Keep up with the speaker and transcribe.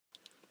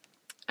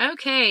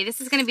Okay,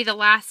 this is going to be the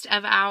last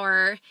of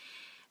our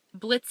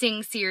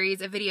blitzing series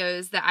of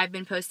videos that I've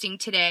been posting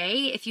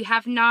today. If you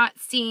have not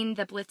seen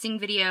the blitzing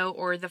video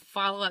or the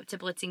follow-up to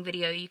blitzing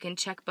video, you can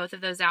check both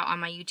of those out on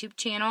my YouTube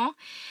channel.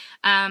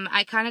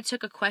 I kind of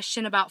took a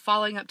question about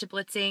following up to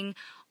blitzing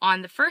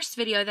on the first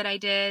video that I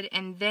did,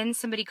 and then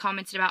somebody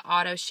commented about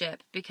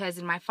Autoship, because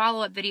in my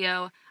follow-up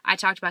video I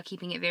talked about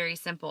keeping it very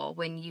simple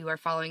when you are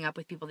following up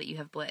with people that you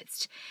have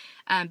blitzed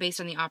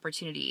based on the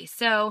opportunity.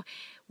 So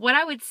what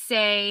I would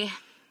say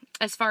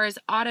as far as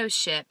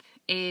Autoship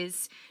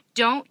is,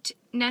 don't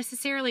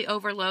necessarily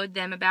overload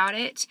them about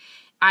it.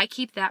 I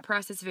keep that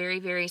process very,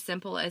 very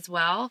simple as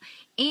well.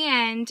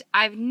 And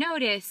I've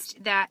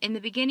noticed that in the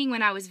beginning,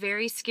 when I was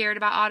very scared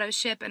about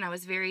Autoship and I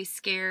was very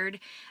scared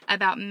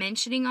about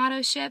mentioning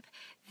Autoship,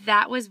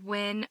 that was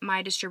when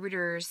my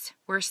distributors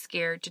were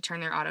scared to turn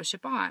their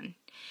Autoship on.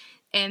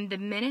 And the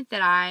minute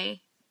that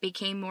I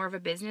became more of a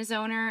business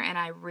owner and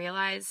I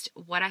realized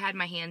what I had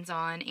my hands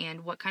on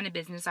and what kind of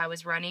business I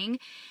was running,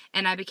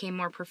 and I became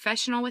more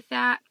professional with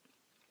that,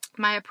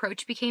 my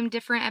approach became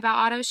different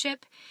about Autoship,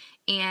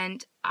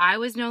 and I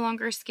was no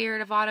longer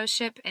scared of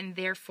Autoship, and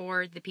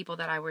therefore the people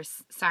that I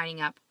was signing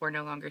up were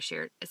no longer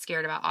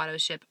scared about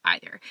Autoship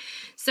either.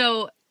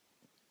 So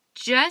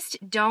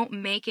just don't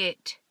make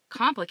it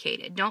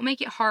complicated. Don't make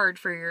it hard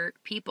for your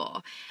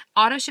people.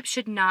 Autoship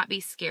should not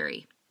be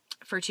scary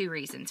for two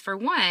reasons. For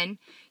one,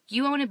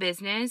 you own a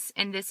business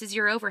and this is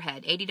your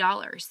overhead,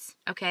 $80,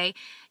 okay?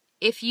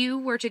 If you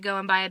were to go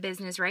and buy a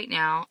business right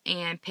now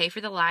and pay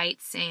for the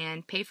lights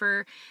and pay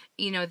for,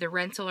 the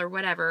rental or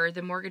whatever,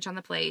 the mortgage on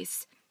the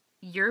place,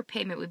 your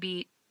payment would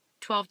be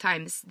 12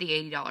 times the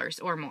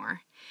 $80 or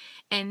more.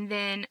 And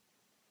then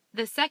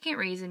the second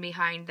reason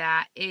behind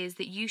that is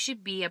that you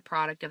should be a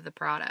product of the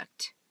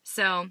product.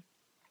 So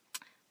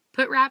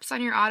put wraps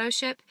on your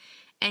Autoship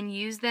and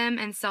use them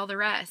and sell the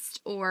rest,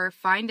 or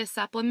find a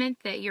supplement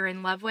that you're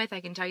in love with.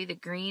 I can tell you the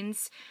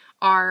greens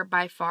are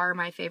by far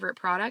my favorite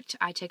product.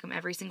 I take them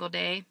every single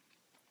day.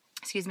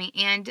 Excuse me.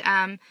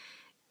 And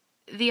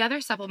the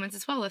other supplements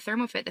as well, the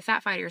ThermoFit, the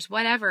Fat Fighters,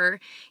 whatever,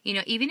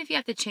 even if you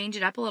have to change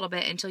it up a little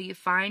bit until you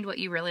find what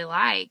you really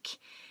like,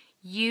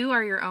 you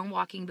are your own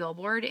walking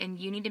billboard, and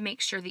you need to make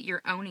sure that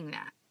you're owning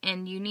that.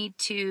 And you need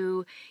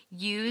to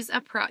use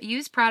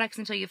products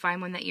until you find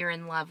one that you're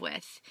in love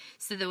with,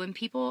 so that when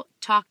people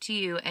talk to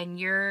you and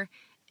you're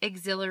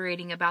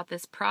exhilarating about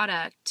this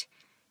product,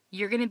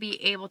 you're going to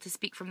be able to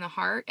speak from the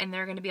heart, and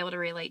they're going to be able to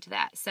relate to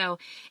that. So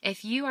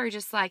if you are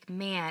just like,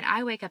 man,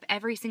 I wake up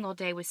every single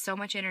day with so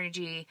much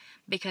energy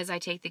because I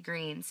take the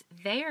greens,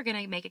 they are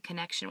going to make a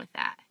connection with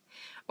that.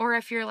 Or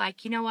if you're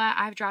like, you know what,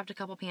 I've dropped a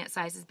couple pant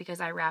sizes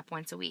because I wrap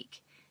once a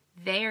week,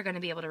 they are going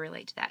to be able to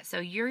relate to that. So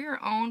you're your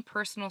own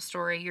personal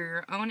story, you're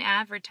your own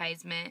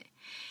advertisement,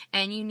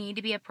 and you need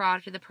to be a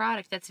product of the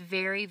product. That's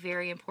very,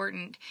 very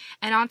important.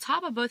 And on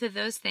top of both of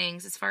those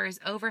things, as far as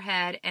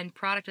overhead and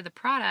product of the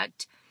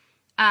product,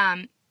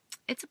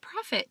 it's a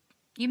profit.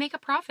 You make a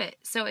profit.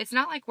 So it's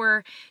not like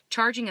we're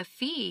charging a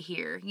fee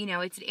here.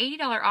 It's an $80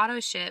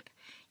 Autoship.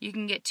 You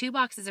can get 2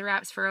 boxes of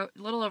wraps for a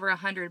little over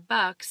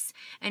 $100,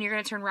 and you're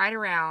going to turn right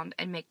around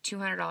and make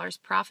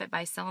 $200 profit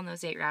by selling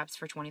those 8 wraps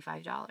for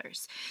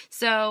 $25.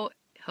 So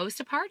host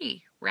a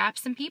party, wrap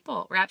some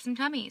people, wrap some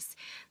tummies.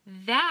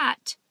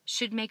 That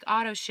should make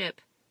Autoship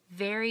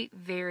very,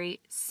 very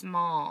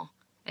small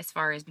as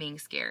far as being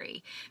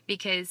scary.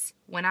 Because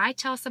when I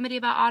tell somebody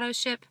about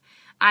Autoship,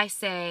 I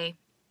say,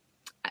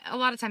 a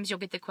lot of times you'll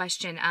get the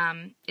question,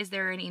 is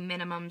there any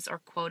minimums or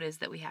quotas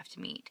that we have to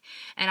meet?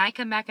 And I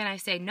come back and I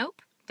say,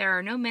 nope, there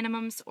are no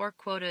minimums or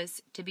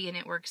quotas to be a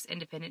Knitworks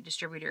independent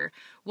distributor.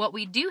 What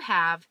we do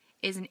have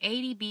is an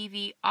 80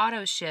 BV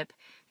Autoship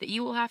that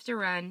you will have to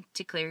run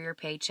to clear your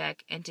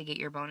paycheck and to get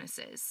your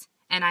bonuses.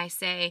 And I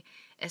say,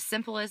 as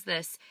simple as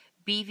this,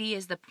 BV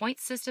is the point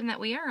system that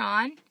we are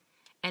on,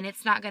 and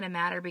it's not going to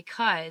matter,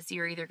 because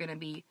you're either going to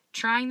be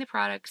trying the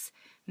products,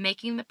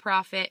 making the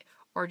profit,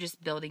 or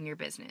just building your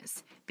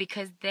business,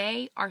 because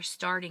they are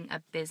starting a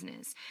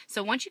business.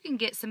 So once you can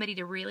get somebody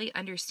to really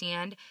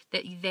understand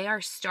that they are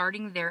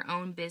starting their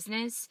own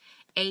business,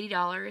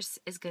 $80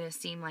 is going to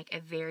seem like a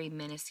very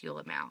minuscule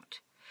amount.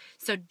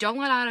 So don't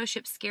let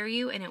Autoship scare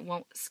you, and it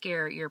won't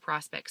scare your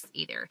prospects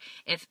either.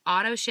 If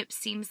Autoship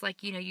seems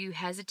like, you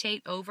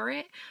hesitate over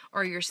it,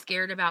 or you're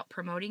scared about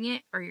promoting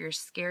it, or you're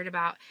scared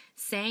about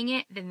saying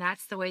it, then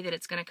that's the way that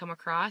it's going to come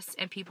across,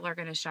 and people are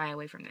going to shy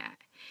away from that.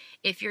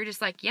 If you're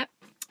just like, yep,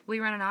 we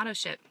run an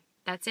Autoship,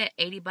 that's it,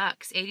 $80,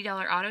 $80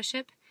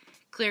 Autoship,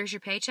 clears your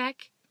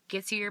paycheck,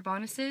 gets you your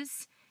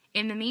bonuses.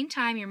 In the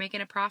meantime, you're making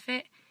a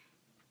profit,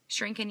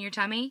 shrinking your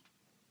tummy,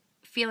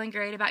 feeling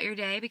great about your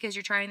day because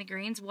you're trying the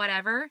greens,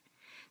 whatever,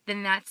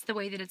 then that's the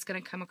way that it's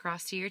going to come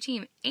across to your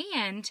team.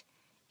 And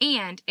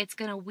it's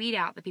going to weed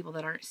out the people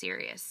that aren't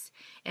serious.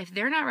 If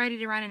they're not ready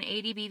to run an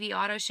 80 BV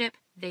Autoship,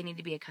 they need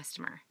to be a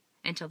customer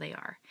until they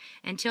are.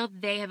 Until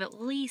they have at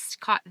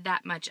least caught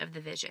that much of the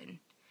vision.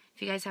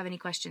 If you guys have any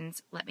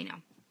questions, let me know.